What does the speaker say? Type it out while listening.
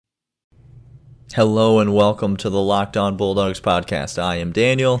Hello and welcome to the Locked On Bulldogs podcast. I am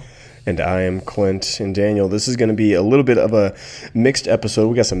Daniel. And I am Clint. And Daniel, this is going to be a little bit of a mixed episode.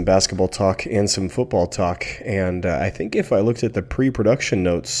 We got some basketball talk and some football talk. And I think if I looked at the pre-production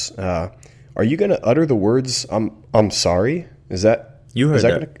notes, are you going to utter the words "I'm sorry"? Is that you heard is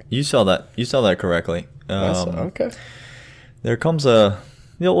that? Gonna... You saw that. You saw that correctly. Okay. There comes a.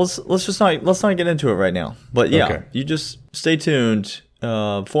 Let's not get into it right now. But yeah, Okay. You just stay tuned.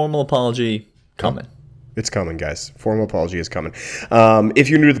 Formal apology coming. It's coming, guys. Formal apology is coming. If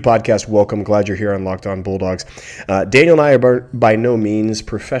you're new to the podcast, welcome. Glad you're here on Locked On Bulldogs. Daniel and I are by no means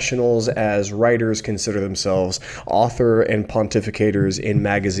professionals as writers consider themselves. Author and pontificators in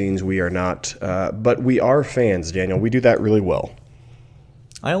magazines, we are not. But we are fans, Daniel. We do that really well.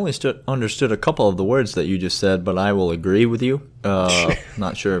 I only understood a couple of the words that you just said, but I will agree with you. I'm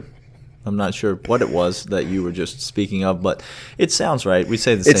not sure what it was that you were just speaking of, but it sounds right. We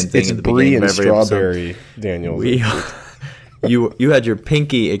say the same thing at the beginning of every strawberry, episode. Daniel. You had your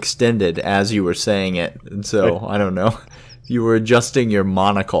pinky extended as you were saying it, and so I don't know. You were adjusting your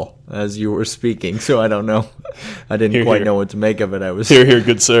monocle as you were speaking, so I don't know. I didn't quite know what to make of it. Here,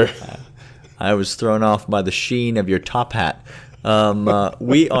 good sir. I was thrown off by the sheen of your top hat.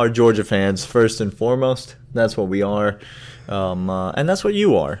 We are Georgia fans first and foremost. That's what we are, and that's what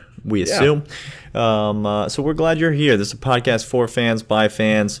you are. We assume. Yeah. So we're glad you're here. This is a podcast for fans, by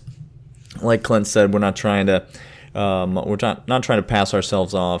fans. Like Clint said, we're not trying to not trying to pass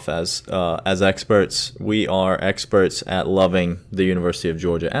ourselves off as experts. We are experts at loving the University of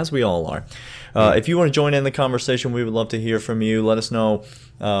Georgia, as we all are. If you want to join in the conversation, we would love to hear from you. Let us know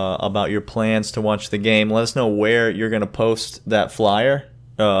about your plans to watch the game. Let us know where you're going to post that flyer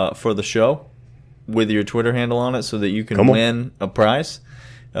for the show with your Twitter handle on it so that you can win a prize.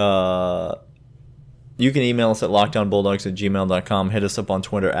 You can email us at lockdownbulldogs@gmail.com. Hit us up on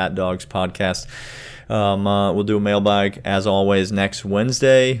Twitter at dogspodcast. We'll do a mailbag as always next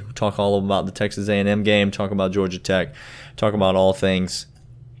Wednesday. We'll talk all about the Texas A&M game, talk about Georgia Tech, talk about all things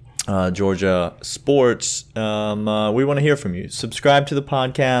Georgia sports. We want to hear from you. Subscribe to the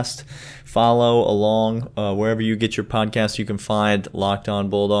podcast. Follow along wherever you get your podcast. You can find Locked On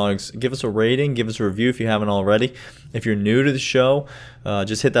Bulldogs. Give us a rating. Give us a review if you haven't already. If you're new to the show,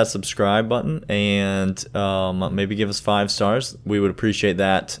 just hit that subscribe button and maybe give us 5 stars. We would appreciate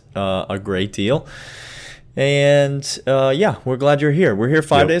that a great deal. And we're glad you're here. We're here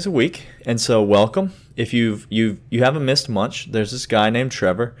 5 days a week, and so welcome. If you haven't missed much, there's this guy named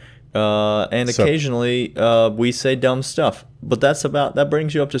Trevor, and occasionally we say dumb stuff. But that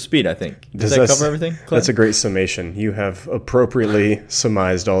brings you up to speed, I think. Does that cover everything, Clint? That's a great summation. You have appropriately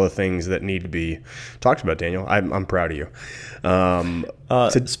surmised all the things that need to be talked about, Daniel. I'm proud of you.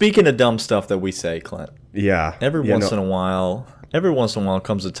 Speaking of dumb stuff that we say, Clint. Yeah. Every once in a while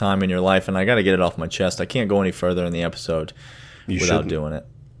comes a time in your life, and I got to get it off my chest. I can't go any further in the episode without doing it.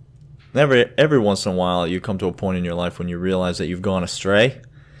 Every once in a while, you come to a point in your life when you realize that you've gone astray,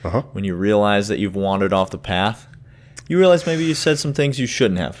 when you realize that you've wandered off the path. You realize maybe you said some things you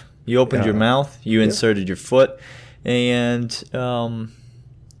shouldn't have. You opened your mouth, you inserted your foot, and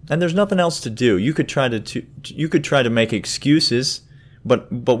there's nothing else to do. You could try to make excuses,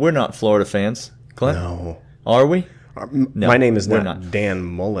 but we're not Florida fans, Clint. No. Are we? No, my name is not Dan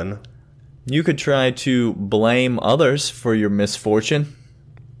Mullen. You could try to blame others for your misfortune.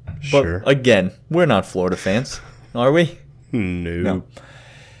 Sure. But again, we're not Florida fans, are we?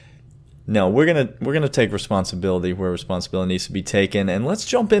 No, we're gonna take responsibility where responsibility needs to be taken, and let's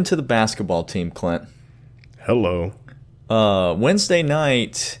jump into the basketball team, Clint. Hello. Wednesday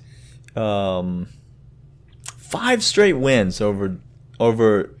night, 5 straight wins over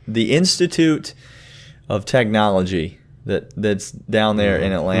the Institute of Technology that's down there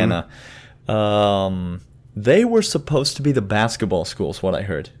in Atlanta. They were supposed to be the basketball school, is what I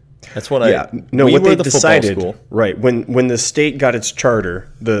heard. That's what what they decided, right? When the state got its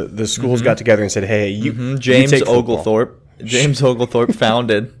charter, the schools got together and said, "Hey, James Oglethorpe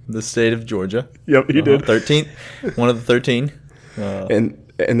founded the state of Georgia. Yep, he did. 13th, one of the 13. And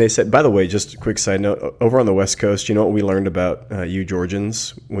they said, by the way, just a quick side note, over on the West Coast, you know what we learned about you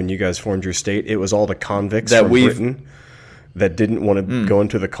Georgians when you guys formed your state? It was all the convicts from Britain that didn't want to go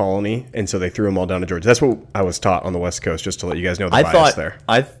into the colony, and so they threw them all down to Georgia. That's what I was taught on the West Coast, just to let you guys know the bias there.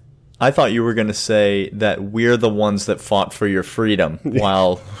 I thought you were going to say that we're the ones that fought for your freedom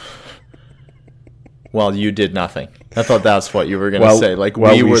while you did nothing. I thought that's what you were going to say. Like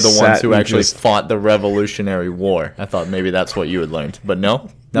we were the ones who actually fought the Revolutionary War. I thought maybe that's what you had learned. But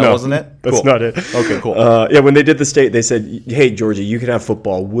no, wasn't it? That's not it. Okay, cool. When they did the state, they said, hey, Georgia, you can have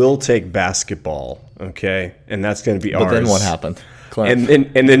football. We'll take basketball, okay? And that's going to be ours. But then what happened? Clint.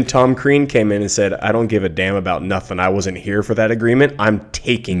 And then Tom Crean came in and said, "I don't give a damn about nothing. I wasn't here for that agreement. I'm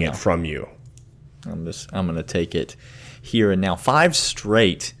taking it from you." I'm going to take it here and now. 5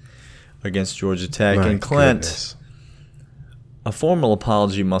 straight against Georgia Tech. My And Clint, goodness. a formal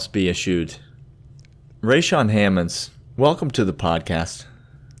apology must be issued. Rayshawn Hammonds, welcome to the podcast.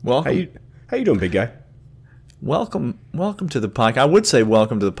 Welcome. How you doing, big guy? Welcome to the podcast. I would say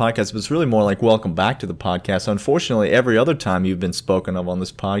welcome to the podcast, but it's really more like welcome back to the podcast. Unfortunately, every other time you've been spoken of on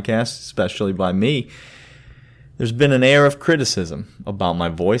this podcast, especially by me, there's been an air of criticism about my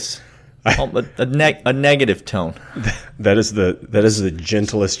voice, a negative tone. That is the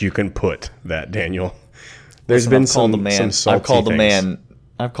gentlest you can put that, Daniel. There's been some salty I've called things.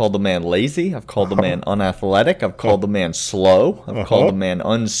 I've called the man lazy. I've called the man unathletic. I've called the man slow. I've called the man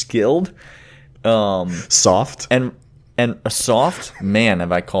unskilled. Soft. And a soft man,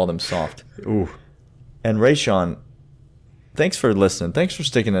 have I called him soft? Ooh. And Rayshawn, thanks for listening. Thanks for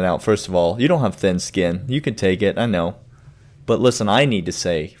sticking it out. First of all, you don't have thin skin. You can take it. I know. But listen, I need to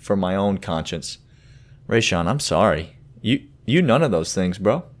say for my own conscience, Rayshawn, I'm sorry. You none of those things,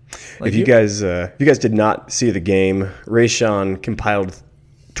 bro. Like If you guys did not see the game, Rayshawn compiled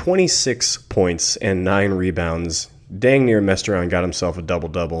 26 points and 9 rebounds. Dang near messed around, got himself a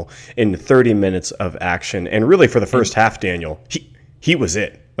double-double in 30 minutes of action. And really for the first half, Daniel, he was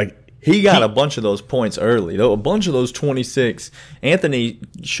it. Like he got a bunch of those points early, though. A bunch of those 26. Anthony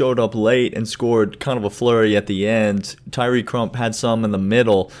showed up late and scored kind of a flurry at the end. Tyree Crump had some in the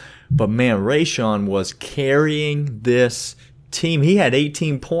middle. But, man, Rayshawn was carrying this team. He had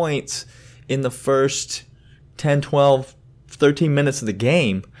 18 points in the first 10, 12, 13 minutes of the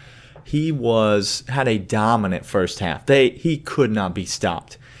game. He had a dominant first half. He could not be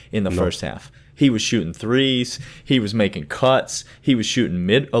stopped in the first half. He was shooting threes. He was making cuts. He was shooting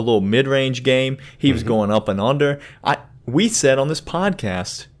a little mid-range game. He was going up and under. We said on this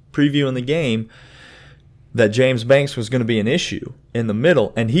podcast, previewing the game, that James Banks was going to be an issue in the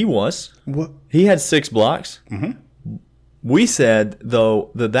middle, and he was. What? He had 6 blocks. We said, though,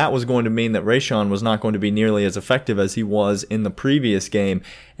 that was going to mean that Rayshawn was not going to be nearly as effective as he was in the previous game,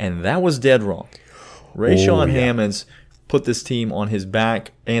 and that was dead wrong. Rayshawn Hammonds put this team on his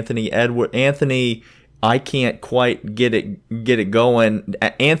back. Anthony, I can't quite get it going.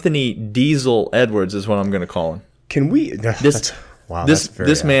 Anthony Diesel Edwards is what I'm going to call him. Can we?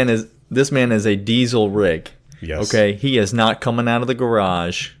 This man is a diesel rig. Yes. Okay, he is not coming out of the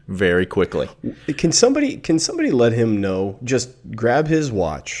garage very quickly. Can somebody let him know? Just grab his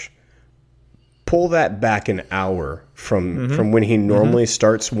watch, pull that back an hour from when he normally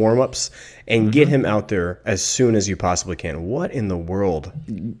starts warmups, and get him out there as soon as you possibly can. What in the world?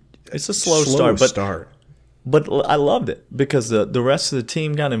 It's a slow start. But I loved it because the rest of the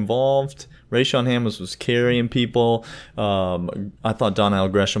team got involved. Rayshawn Hammonds was carrying people. I thought Donnell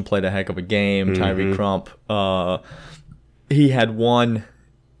Gresham played a heck of a game. Tyree Crump. He had one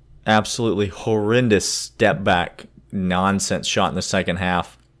absolutely horrendous step back nonsense shot in the second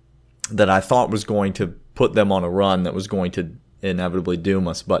half that I thought was going to put them on a run that was going to inevitably doom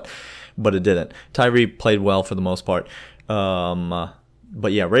us, but it didn't. Tyree played well for the most part.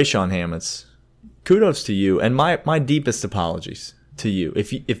 But yeah, Rayshawn Hammonds, kudos to you, and my deepest apologies to you.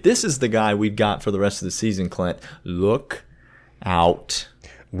 If this is the guy we've got for the rest of the season, Clint, look out.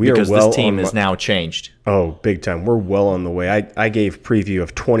 Because this team is now changed. Oh, big time. We're well on the way. I gave preview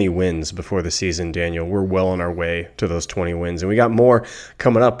of 20 wins before the season, Daniel. We're well on our way to those 20 wins. And we got more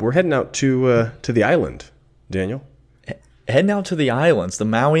coming up. We're heading out to the island, Daniel. Heading out to the islands, the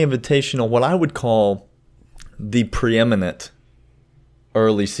Maui Invitational, what I would call the preeminent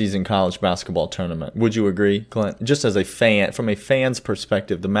early season college basketball tournament. Would you agree, Clint? Just as a fan, from a fan's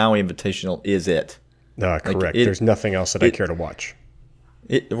perspective, the Maui Invitational is it. Correct. There's nothing else that I care to watch.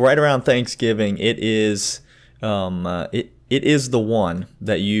 Right around Thanksgiving, it is it is the one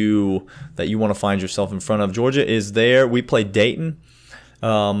that you want to find yourself in front of. Georgia is there. We play Dayton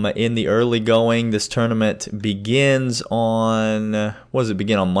in the early going. This tournament begins on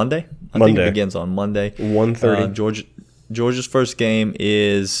begin on Monday? I think it begins on Monday. 1:30. Georgia's first game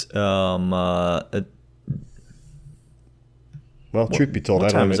is well, truth be told, I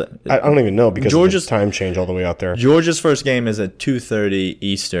don't even know because Georgia's time change all the way out there. Georgia's first game is at 2:30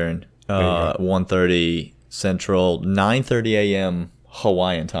 Eastern, 1:30 Central, 9:30 a.m.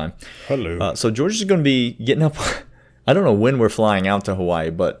 Hawaiian time. Hello. So Georgia's going to be getting up. I don't know when we're flying out to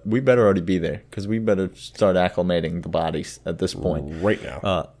Hawaii, but we better already be there because we better start acclimating the bodies at this point. Right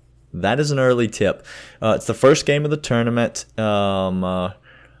now. That is an early tip. It's the first game of the tournament.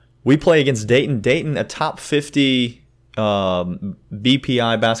 We play against Dayton. Dayton, a top 50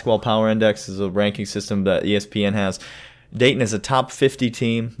 BPI, Basketball Power Index, is a ranking system that ESPN has. Dayton is a top 50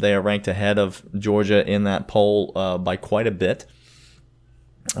 team. They are ranked ahead of Georgia in that poll by quite a bit.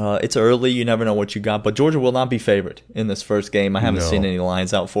 It's early. You never know what you got. But Georgia will not be favored in this first game. I haven't seen any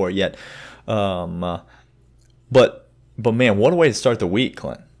lines out for it yet. But man, what a way to start the week,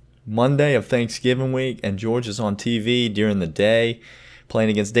 Clint. Monday of Thanksgiving week, and Georgia's on TV during the day playing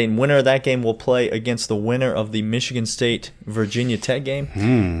against Dayton. Winner of that game will play against the winner of the Michigan State-Virginia Tech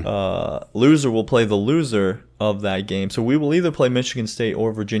game. Loser will play the loser of that game. So we will either play Michigan State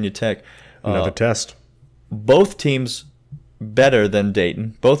or Virginia Tech. Another test. Both teams better than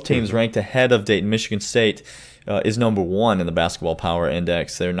Dayton. Both teams ranked ahead of Dayton. Michigan State is number 1 in the Basketball Power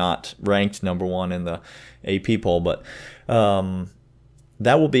Index. They're not ranked number 1 in the AP poll, but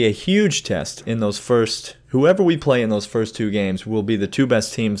that will be a huge test in those first. Whoever we play in those first 2 games will be the 2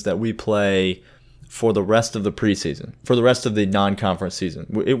 best teams that we play for the rest of the preseason, for the rest of the non-conference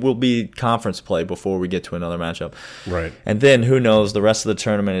season. It will be conference play before we get to another matchup. Right. And then, who knows, the rest of the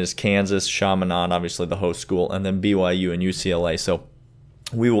tournament is Kansas, Chaminade, obviously the host school, and then BYU and UCLA. So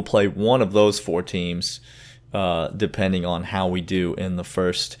we will play one of those 4 teams depending on how we do in the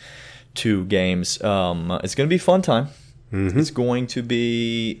first 2 games. It's going to be a fun time. It's going to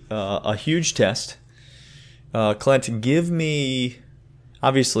be a huge test. Clint, give me...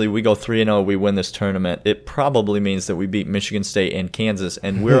 Obviously, we go 3-0, we win this tournament. It probably means that we beat Michigan State and Kansas,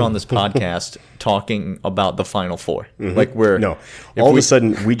 and we're on this podcast talking about the Final Four. Like all of a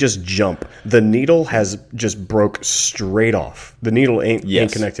sudden we just jump. The needle has just broke straight off. The needle ain't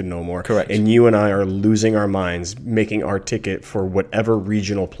connected no more. Correct. And you and I are losing our minds, making our ticket for whatever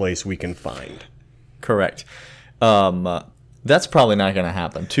regional place we can find. Correct. That's probably not going to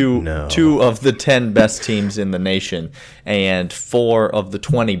happen. Two of the 10 best teams in the nation and 4 of the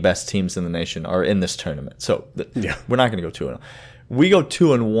 20 best teams in the nation are in this tournament. So we're not going to go 2-0. We go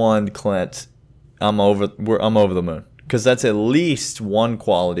 2-1, Clint. I'm over the moon, because that's at least 1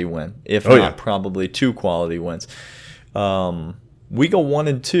 quality win, if not probably 2 quality wins. We go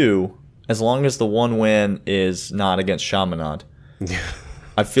 1-2 as long as the 1 win is not against Chaminade.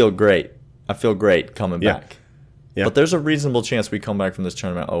 I feel great. Coming back. Yeah. But there's a reasonable chance we come back from this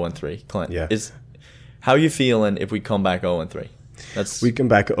tournament 0-3. Clint, how are you feeling if we come back 0-3? We come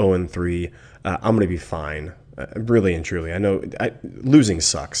back 0-3. I'm going to be fine, really and truly. I know losing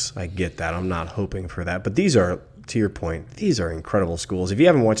sucks. I get that. I'm not hoping for that. But these are, to your point, these are incredible schools. If you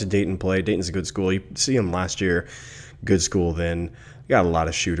haven't watched Dayton play, Dayton's a good school. You see them last year, good school then. Got a lot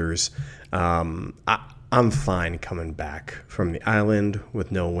of shooters. I'm fine coming back from the island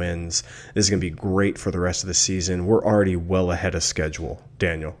with no wins. This is going to be great for the rest of the season. We're already well ahead of schedule,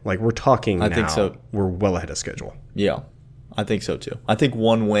 Daniel. Like, we're talking I think so. We're well ahead of schedule. Yeah, I think so too. I think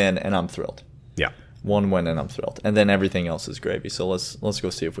 1 win and I'm thrilled. Yeah. 1 win and I'm thrilled. And then everything else is gravy. So let's go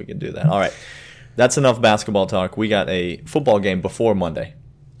see if we can do that. All right. That's enough basketball talk. We got a football game before Monday.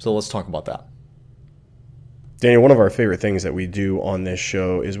 So let's talk about that. Daniel, one of our favorite things that we do on this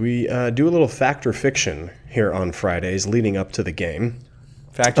show is we do a little fact or fiction here on Fridays leading up to the game.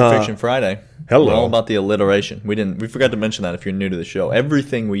 Fact or fiction Friday. Hello. We're all about the alliteration. We forgot to mention that if you're new to the show.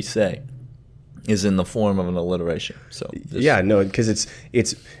 Everything we say is in the form of an alliteration. So because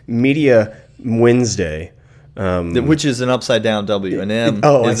it's Media Wednesday. Which is an upside down W, and M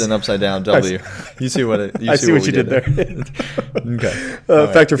is an upside down W. You see what you did there. Okay.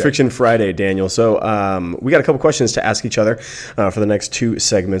 Fact or Fiction Friday, Daniel. So we got a couple questions to ask each other for the next 2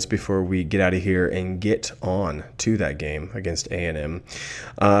 segments before we get out of here and get on to that game against A&M.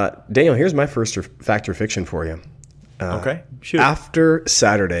 Daniel, here's my first fact or fiction for you. Okay. Shoot. After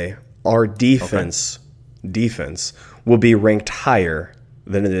Saturday, our defense will be ranked higher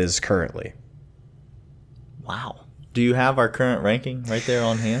than it is currently. Wow. Do you have our current ranking right there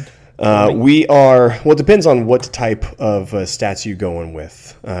on hand? We are, well, it depends on what type of stats you're going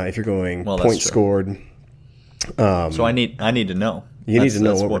with. If you're going points scored. So I need to know. You need to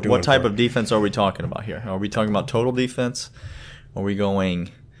know what we're doing. What type of defense are we talking about here? Are we talking about total defense? Are we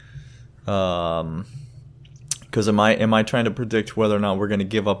going... Because am I trying to predict whether or not we're going to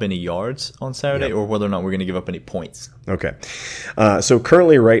give up any yards on Saturday or whether or not we're going to give up any points? Okay. So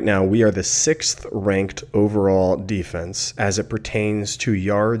currently right now we are the 6th ranked overall defense as it pertains to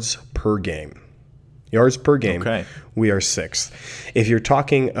yards per game. Yards per game, we are 6th. If you're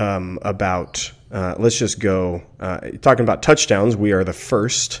talking about, let's just go, talking about touchdowns, we are the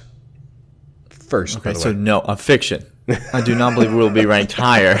first. Okay, so no, a fiction. I do not believe we'll be ranked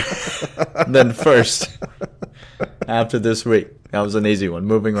higher than first after this week. That was an easy one.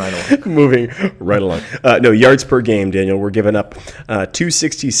 Moving right along. No, yards per game, Daniel. We're giving up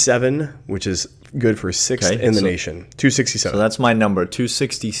 267, which is good for sixth Okay, in the so- nation. 267. So that's my number,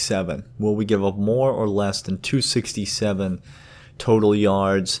 267. Will we give up more or less than 267 total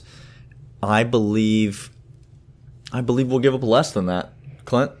yards? I believe we'll give up less than that,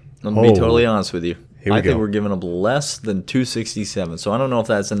 Clint. I'm going to be totally honest with you. Here we I think go. we're giving up less than 267. So I don't know if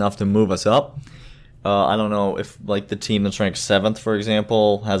that's enough to move us up. I don't know if like the team that's ranked 7th, for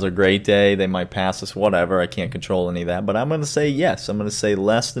example, has a great day. They might pass us, whatever. I can't control any of that. But I'm going to say yes. I'm going to say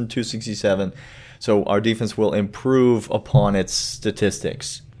less than 267. So our defense will improve upon its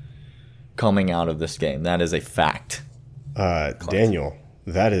statistics coming out of this game. That is a fact. Daniel,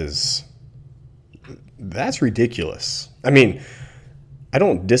 that's ridiculous. I mean, I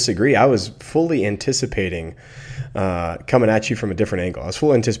don't disagree. I was fully anticipating coming at you from a different angle. I was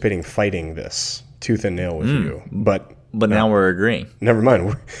fully anticipating fighting this tooth and nail with you. But Now we're agreeing. never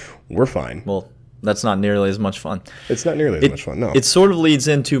mind. We're fine. Well, that's not nearly as much fun. It's not nearly as much fun. No. It sort of leads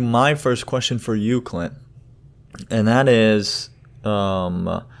into my first question for you, Clint. And that is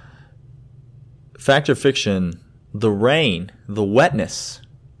fact or fiction, the rain, the wetness,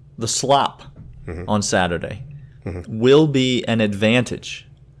 the slop on Saturday will be an advantage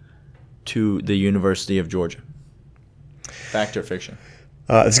to the University of Georgia. Fact or fiction?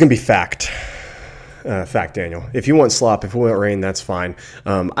 It's going to be fact. Fact, Daniel. If you want slop, if you want rain, that's fine.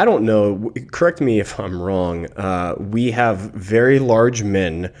 I don't know. Correct me if I'm wrong. We have very large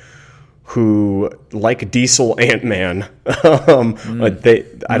men who, like Diesel Ant-Man,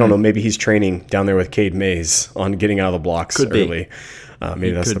 I don't know, maybe he's training down there with Cade Mays on getting out of the blocks Could be. early.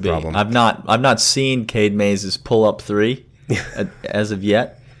 Maybe that's the Could be. problem. I've not seen Cade Mays' pull-up 3 as of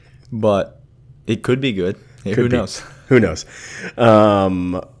yet, but it could be good. Who be. knows? Who knows?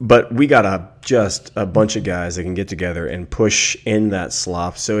 But we got just a bunch of guys that can get together and push in that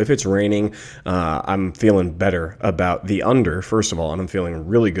slop. So if it's raining, I'm feeling better about the under, first of all, and I'm feeling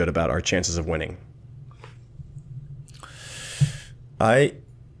really good about our chances of winning. I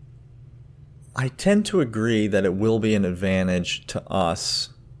tend to agree that it will be an advantage to us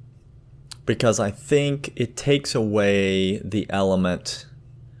because I think it takes away the element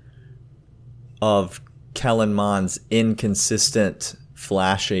of Kellen Mond's inconsistent,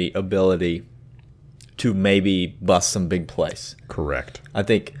 flashy ability to maybe bust some big plays. Correct. I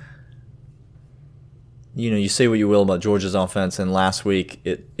think, you say what you will about Georgia's offense, and last week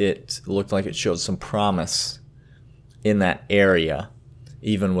it looked like it showed some promise in that area,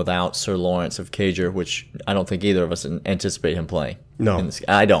 even without Sir Lawrence of Cager, which I don't think either of us anticipate him playing. No.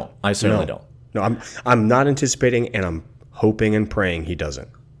 I don't. I certainly don't. No, I'm not anticipating, and I'm hoping and praying he doesn't.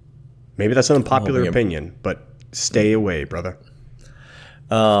 Maybe that's an unpopular opinion, but stay away, brother.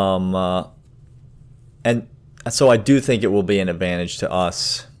 And so I do think it will be an advantage to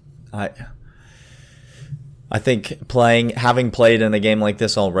us. I think having played in a game like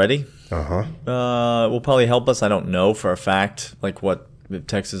this already, will probably help us. I don't know for a fact what if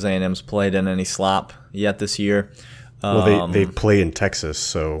Texas A&M's played in any slop yet this year. Well, they play in Texas,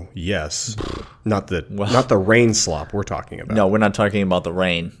 so yes, not the rain slop we're talking about. No, we're not talking about the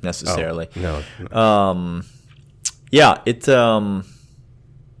rain necessarily. No. Yeah,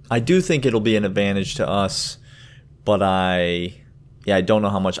 I do think it'll be an advantage to us, but I don't know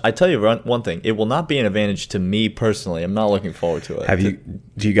how much. I tell you one thing, it will not be an advantage to me personally. I'm not looking forward to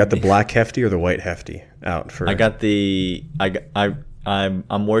it. Do you got the black hefty or the white hefty out for? I got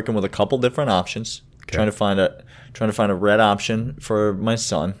I'm working with a couple different options. Okay. Trying to find a red option for my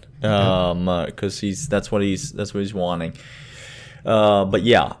son, because that's what he's wanting. But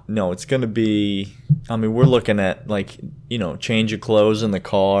yeah, no, it's gonna be. I mean, we're looking at change of clothes in the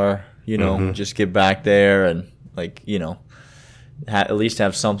car. Just get back there and at least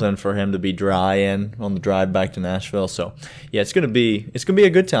have something for him to be dry in on the drive back to Nashville. So yeah, it's gonna be a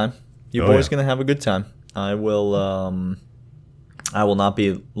good time. Your boy's gonna have a good time. I will not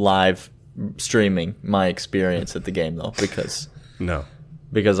be live streaming my experience at the game though,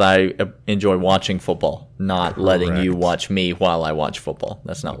 because I enjoy watching football, not letting you watch me while I watch football.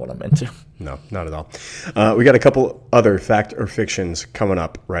 That's not what I'm into. No, not at all. We got a couple other fact or fictions coming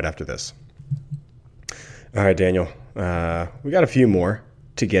up right after this. All right, Daniel. We got a few more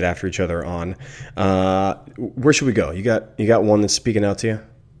to get after each other on. Where should we go? You got one that's speaking out to you?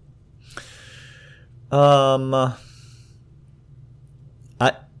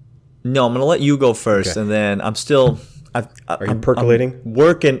 No, I'm going to let you go first, and then I'm still. Are you percolating?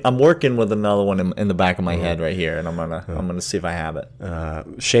 I'm working with another one in the back of my head right here, and I'm gonna see if I have it.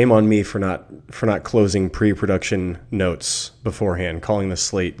 Shame on me for not closing pre-production notes beforehand, calling the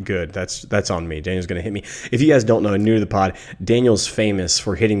slate good. That's on me. Daniel's gonna hit me. If you guys don't know, new to the pod, Daniel's famous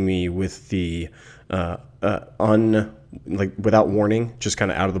for hitting me with the like without warning, just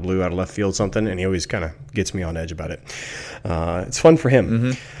kind of out of the blue, out of left field, something, and he always kind of gets me on edge about it. It's fun for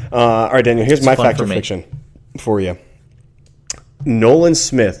him. All right, Daniel, here's my fact or fiction for you. Nolan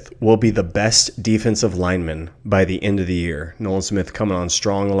Smith will be the best defensive lineman by the end of the year. Nolan Smith coming on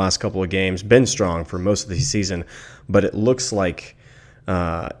strong the last couple of games, been strong for most of the season, but it looks like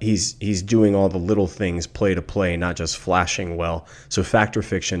he's doing all the little things play to play, not just flashing well. So fact or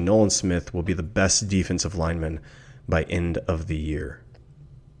fiction, Nolan Smith will be the best defensive lineman by end of the year.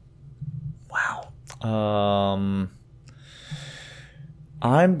 Wow.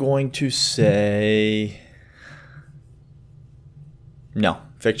 I'm going to say no.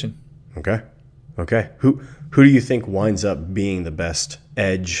 Fiction. Okay. Who do you think winds up being the best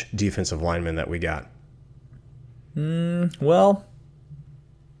edge defensive lineman that we got? Well,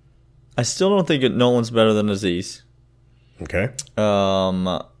 I still don't think Nolan's better than Azeez. Okay.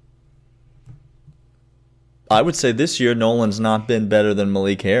 I would say this year Nolan's not been better than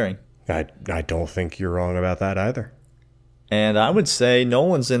Malik Herring. I don't think you're wrong about that either. And I would say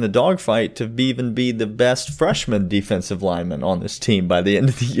Nolan's in a dogfight to even be the best freshman defensive lineman on this team by the end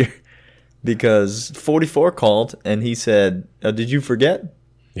of the year. Because 44 called, and he said, did you forget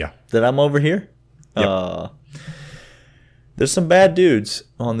that I'm over here? Yep. There's some bad dudes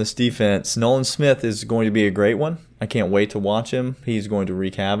on this defense. Nolan Smith is going to be a great one. I can't wait to watch him. He's going to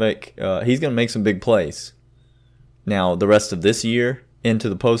wreak havoc. He's going to make some big plays. Now, the rest of this year, into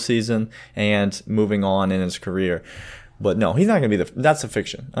the postseason, and moving on in his career. But no, he's not going to be that's a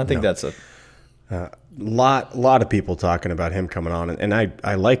fiction. I think that's a lot of people talking about him coming on, and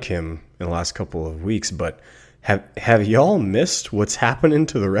I like him in the last couple of weeks. But have y'all missed what's happening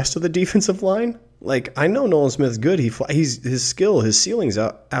to the rest of the defensive line? Like, I know Nolan Smith's good. His skill, his ceiling's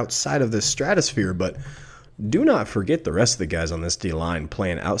outside of this stratosphere. But do not forget the rest of the guys on this D line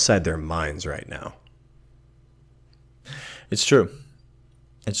playing outside their minds right now. It's true.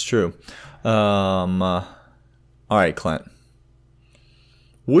 All right, Clint.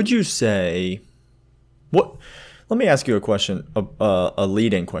 Would you say what? Let me ask you a question, a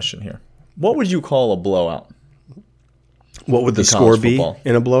lead-in question here. What would you call a blowout? What would the score be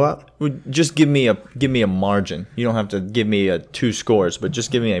in a blowout? Just give me a margin. You don't have to give me two scores, but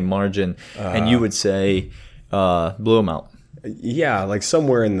just give me a margin, and you would say blew them out. Yeah, like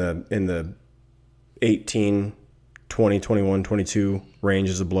somewhere in the 18, 20, 21, 22 range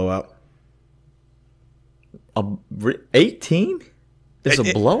is a blowout. 18 is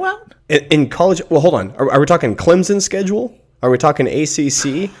a blowout? In college? Well, hold on. Are we talking Clemson schedule? Are we talking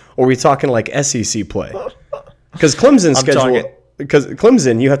ACC? Or are we talking like SEC play? Because Clemson schedule, because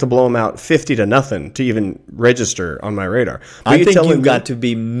Clemson, you have to blow them out 50-0 to even register on my radar. But I think you've got to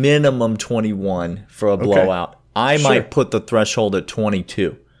be minimum 21 for a blowout. I might put the threshold at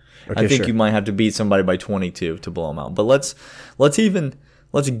 22. I think you might have to beat somebody by 22 to blow them out. But let's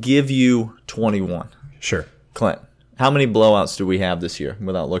give you 21. Sure. Clint, how many blowouts do we have this year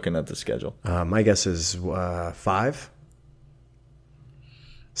without looking at the schedule? My guess is 5?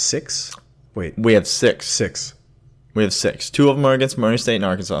 6? Wait. We have 6. 6. We have 6. 2 of them are against Murray State and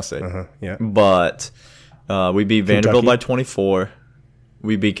Arkansas State. Yeah. But we beat Vanderbilt by 24.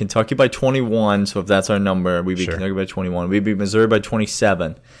 We beat Kentucky by 21, so if that's our number, we beat Kentucky by 21. We beat Missouri by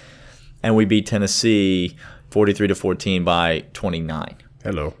 27. And we beat Tennessee 43-14 by 29.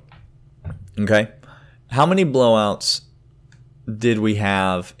 Hello. Okay. How many blowouts did we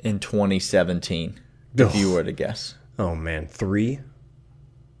have in 2017, if you were to guess? Oh, man. 3?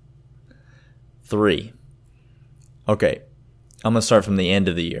 3. Okay. I'm going to start from the end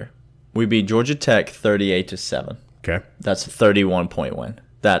of the year. We beat Georgia Tech 38-7. Okay. That's a 31-point win.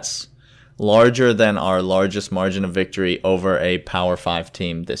 That's larger than our largest margin of victory over a Power 5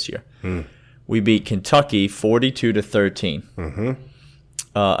 team this year. We beat Kentucky 42-13.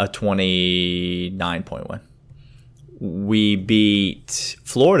 A 29-point win. We beat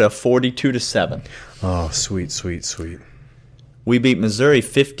Florida 42-7. Oh, sweet. We beat Missouri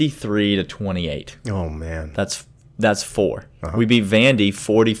 53-28. Oh man, that's 4. We beat Vandy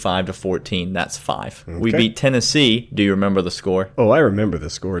 45-14. That's 5. Okay. We beat Tennessee. Do you remember the score? Oh, I remember the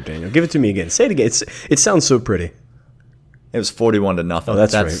score, Daniel. Give it to me again. Say it again. It sounds so pretty. It was 41-0. Oh,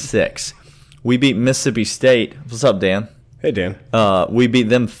 that's right. 6. We beat Mississippi State. What's up, Dan? Hey, Dan. We beat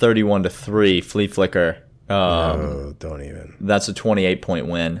them 31-3. Flea Flicker. No, don't even. That's a 28-point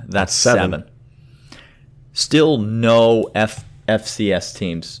win. That's 7. Still no FCS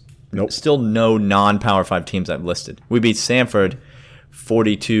teams. Nope. Still no non-Power 5 teams I've listed. We beat Samford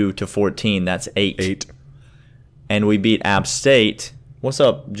 42-14. That's 8. And we beat App State. What's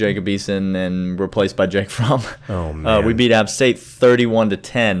up, Jacob Eason, and replaced by Jake Fromm? Oh, man. We beat App State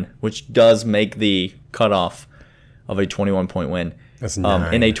 31-10, which does make the cutoff of a 21-point win. That's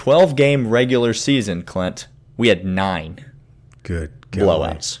 9. In a 12-game regular season, Clint, we had 9 Good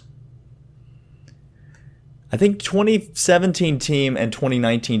blowouts. I think 2017 team and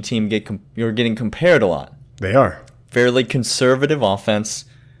 2019 team you're getting compared a lot. They are. Fairly conservative offense,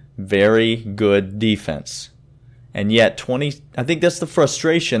 very good defense. And yet, I think that's the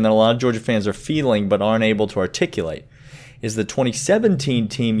frustration that a lot of Georgia fans are feeling but aren't able to articulate, is the 2017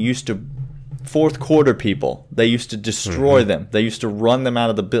 team used to fourth quarter people. They used to destroy them. They used to run them out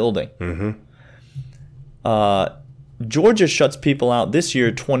of the building. Georgia shuts people out this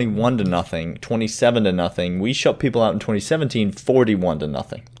year 21-0, 27-0. We shut people out in 2017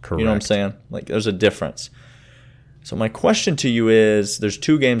 41-0. Correct. You know what I'm saying? Like, there's a difference. So my question to you is, there's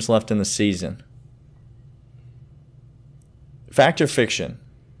 2 games left in the season. Fact or fiction?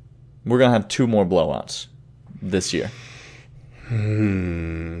 We're going to have 2 more blowouts this year.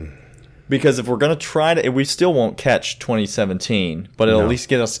 Because if we're going to try to, we still won't catch 2017, but it'll at least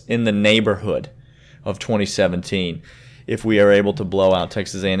get us in the neighborhood of 2017. If we are able to blow out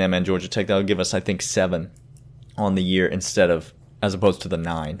Texas A&M and Georgia Tech, that'll give us, I think, 7 on the year as opposed to the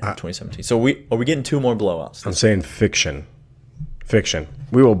 9 in 2017. So are we getting 2 more blowouts? I'm saying fiction. Fiction.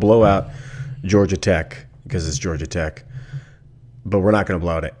 We will blow out Georgia Tech because it's Georgia Tech, but we're not going to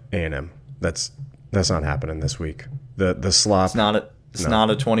blow out A&M. That's not happening this week. The slop. It's not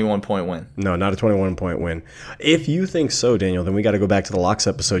a 21-point win. No, not a 21-point win. If you think so, Daniel, then we got to go back to the locks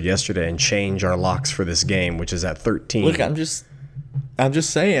episode yesterday and change our locks for this game, which is at 13. Look, I'm just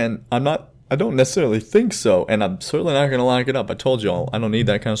saying, I don't necessarily think so, and I'm certainly not going to lock it up. I told y'all I don't need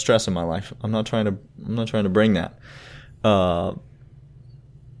that kind of stress in my life. I'm not trying to bring that. But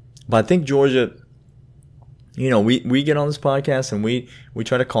I think Georgia, we get on this podcast and we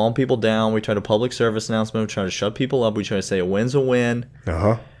try to calm people down. We try to public service announcement. We try to shut people up. We try to say a win's a win.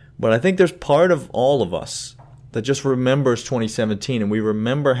 But I think there's part of all of us that just remembers 2017, and we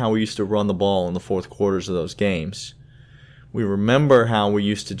remember how we used to run the ball in the fourth quarters of those games. We remember how we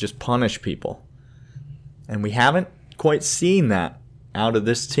used to just punish people. And we haven't quite seen that out of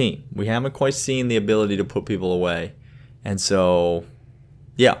this team. We haven't quite seen the ability to put people away. And so,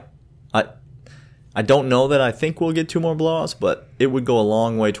 yeah, I don't know that I think we'll get 2 more blowouts, but it would go a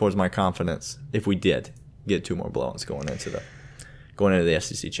long way towards my confidence if we did get 2 more blowouts going into the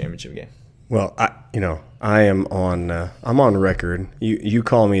SEC championship game. Well, I'm on record. You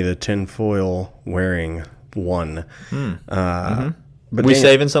call me the tinfoil wearing one. But we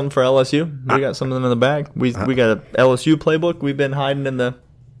saving something for LSU? We got something in the bag. We got a LSU playbook. We've been hiding in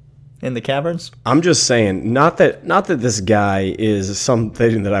the caverns. I'm just saying, not that this guy is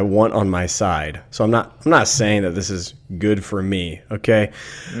something that I want on my side. So I'm not saying that this is good for me. Okay.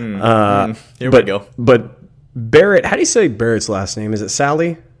 Here we go. But Barrett, how do you say Barrett's last name? Is it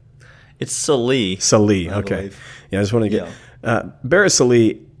Sally? It's Salih. Salih. Okay. Yeah, I just want to get Barrett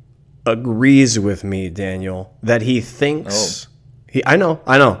Salih agrees with me, Daniel, that he thinks I know.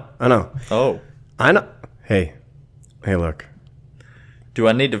 Oh. I know. Hey, look. Do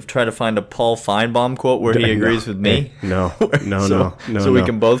I need to try to find a Paul Feinbaum quote where he agrees with me? No. So we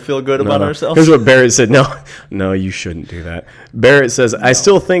can both feel good about ourselves? Here's what Barrett said. No, you shouldn't do that. Barrett says, I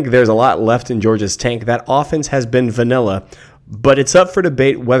still think there's a lot left in Georgia's tank. That offense has been vanilla, but it's up for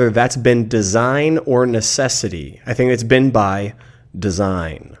debate whether that's been design or necessity. I think it's been by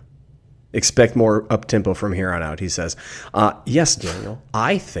design. Expect more up-tempo from here on out, he says. Yes, Daniel,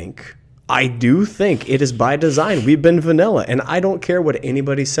 I do think it is by design. We've been vanilla, and I don't care what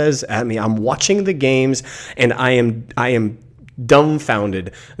anybody says at me. I'm watching the games, and I am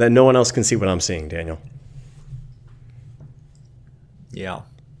dumbfounded that no one else can see what I'm seeing, Daniel. Yeah,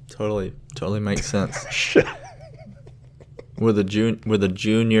 totally makes sense. With a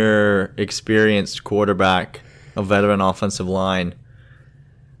junior experienced quarterback, a veteran offensive line,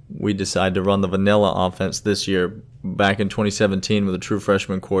 we decided to run the vanilla offense this year. Back in 2017 with a true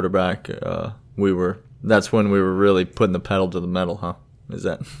freshman quarterback, that's when we were really putting the pedal to the metal, huh? Is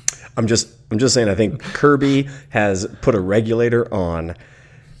that? I'm just saying, I think Kirby has put a regulator on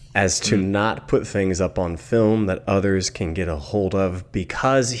as to not put things up on film that others can get a hold of,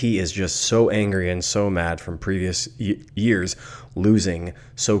 because he is just so angry and so mad from previous years losing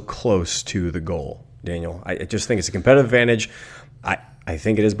so close to the goal. Daniel, I just think it's a competitive advantage. I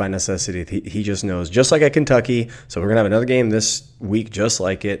think it is by necessity. He just knows, just like at Kentucky. So we're going to have another game this week just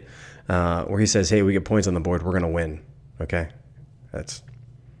like it, where he says, hey, we get points on the board, we're going to win. Okay?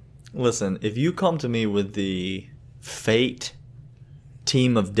 Listen, if you come to me with the fate,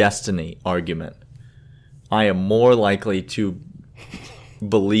 team of destiny argument, I am more likely to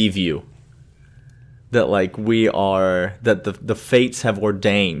believe you that like that the fates have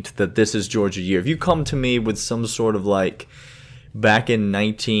ordained that this is Georgia year. If you come to me with some sort of like back in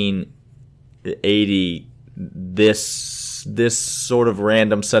 1980, this sort of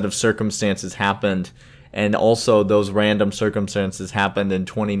random set of circumstances happened, and also those random circumstances happened in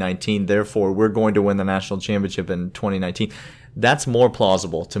 2019, therefore we're going to win the national championship in 2019, that's more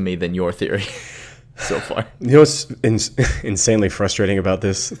plausible to me than your theory. So far. You know what's insanely frustrating about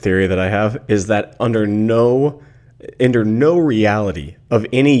this theory that I have is that under no reality of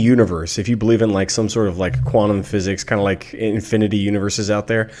any universe, if you believe in like some sort of like quantum physics, kind of like infinity universes out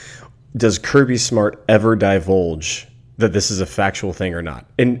there, does Kirby Smart ever divulge that this is a factual thing or not?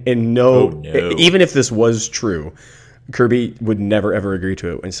 And no, even if this was true, Kirby would never ever agree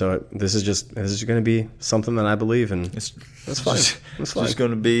to it. And so this is going to be something that I believe in. That's fine. It's just going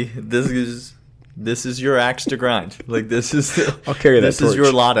to be This is your axe to grind. Like I'll carry that torch. This is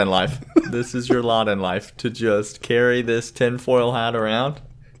your lot in life. This is your lot in life, to just carry this tinfoil hat around.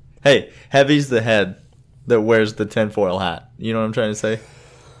 Hey, heavy's the head that wears the tinfoil hat. You know what I'm trying to say?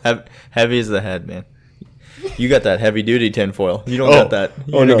 Heavy is the head, man. You got that heavy duty tinfoil. You don't got that.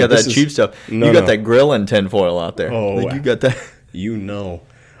 You don't got that cheap stuff. You got that grilling tinfoil out there. Oh, like, you got that. You know,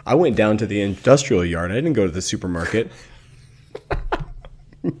 I went down to the industrial yard. I didn't go to the supermarket.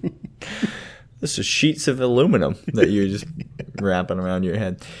 This is sheets of aluminum that you're just wrapping around your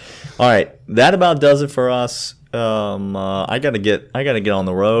head. All right, that about does it for us. I gotta get on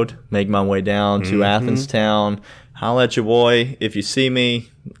the road, make my way down to Athens town. Holla at your boy. If you see me,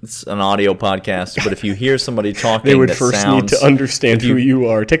 it's an audio podcast, but if you hear somebody talking, they would first need to understand who you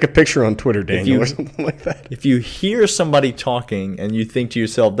are. Take a picture on Twitter, Daniel, or something like that. If you hear somebody talking and you think to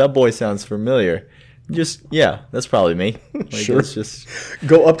yourself, that boy sounds familiar, that's probably me. Like, sure. Just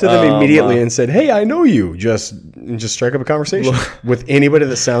go up to them immediately and said, "Hey, I know you." Just strike up a conversation with anybody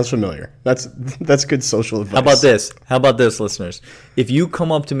that sounds familiar. That's good social advice. How about this, listeners? If you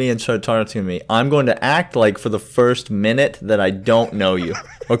come up to me and start talking to me, I'm going to act like for the first minute that I don't know you.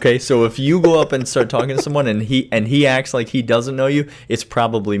 Okay, so if you go up and start talking to someone and he acts like he doesn't know you, it's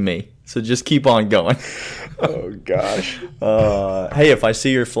probably me. So just keep on going. Oh gosh. Hey, if I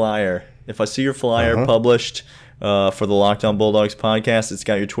see your flyer published for the Locked On Bulldogs podcast, it's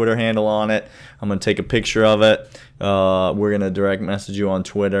got your Twitter handle on it. I'm going to take a picture of it. We're going to direct message you on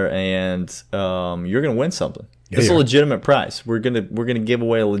Twitter, and you're going to win something. It's a legitimate prize. We're gonna give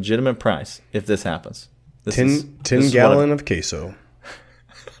away a legitimate prize if this happens. 10 gallon of queso.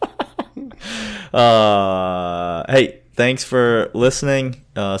 Hey, thanks for listening.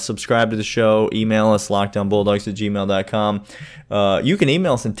 Subscribe to the show. Email us, lockdownbulldogs@gmail.com. You can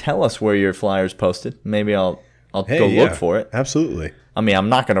email us and tell us where your flyer's posted. Maybe I'll go look for it. Absolutely. I mean, I'm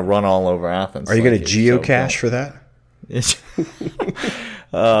not going to run all over Athens. Are you going to geocache for that?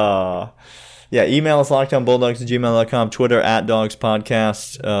 Email us, lockdownbulldogs@gmail.com. Twitter,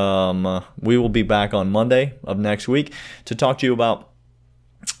 @dogspodcast. We will be back on Monday of next week to talk to you about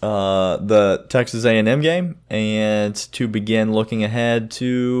the Texas A&M game and to begin looking ahead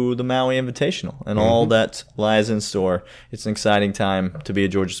to the Maui Invitational and all that lies in store. It's an exciting time to be a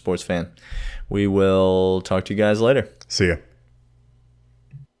Georgia sports fan. We will talk to you guys later. See ya.